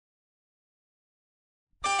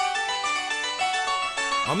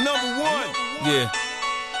I'm #1. Yeah.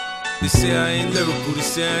 They say I ain't lyrical, they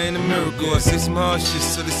say I ain't a miracle. I say some hard shit,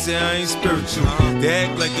 so they say I ain't spiritual. They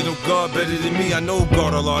act like they know God better than me. I know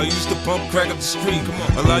God Allah. I used to pump crack up the street.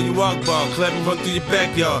 Allow you Akbar, clap and run through your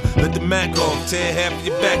backyard. Let the Mac off, tear half of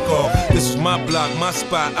your back off. This was my block, my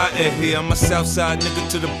spot, I ain't here. I'm a Southside nigga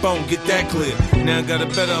to the bone, get that clear. Now I got a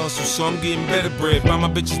better hustle, so I'm getting better bread. Buy my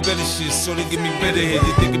bitches better shit, so they give me better head.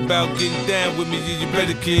 You think about getting down with me, yeah, you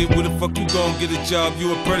better kid. Where the fuck you gon' get a job,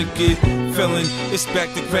 you a predicate. Felon, it's back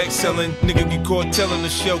to crack selling. Nigga get caught telling the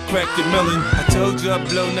shell crack your melon. I told you I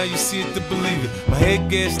blow, now you see it to believe it. My head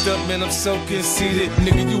gassed up, man, I'm so conceited.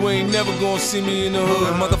 Nigga, you ain't never gonna see me in the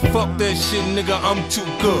hood. Motherfuck that shit, nigga, I'm too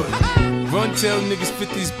good. Run tell niggas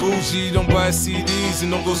 50's bougie, don't buy CDs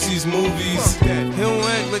and don't go see his movies. He don't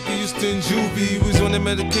act like he used to in juvie. He was on that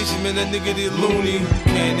medication, man, that nigga did loony.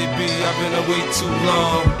 Can it be? I've been away too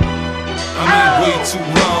long. I mean, way too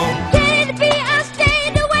long. Can it be? I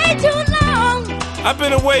stayed away too long. I've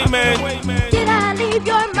been away, man. Did I leave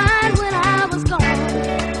your mind when I was gone?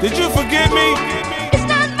 Did you forget me? It's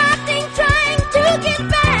not my thing trying to get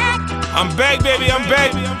back. I'm back, baby, I'm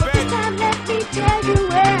back. This time let me tell you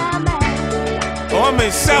where I'm at. Oh, I'm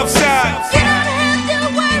in Southside. You don't have to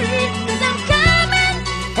worry, cause I'm coming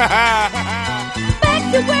back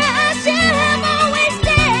to where I should have always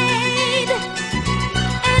stayed.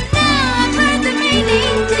 And now I've heard the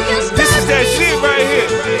meaning to your story. This is that shit right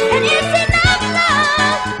here. And it's enough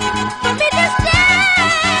love for me to stay.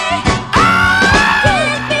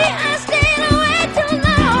 Could it be I stayed away too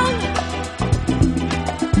long?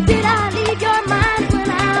 Did I leave your mind when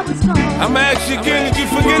I was gone? I'ma ask you again, did you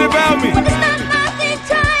forget about me? But it's not my thing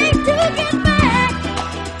trying to get back.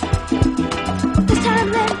 This time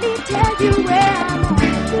let me tell you where I'm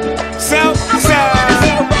at. Southside.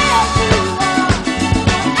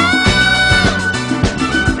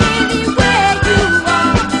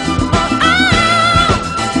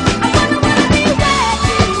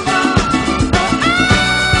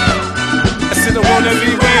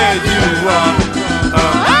 Everywhere you are.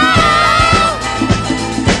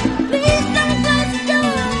 Please don't close the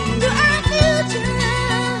door to our future.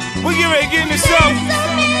 We get ready to get into something. So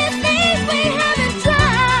many things we haven't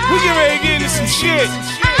tried. We get ready to get into some shit.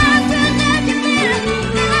 I will love you better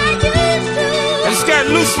than I used to. I just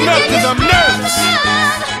gotta loosen up cause I'm nervous.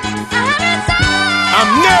 I'm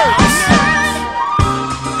nervous.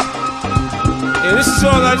 And this is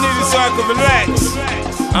all I needed so I can relax.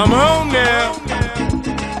 I'm home now.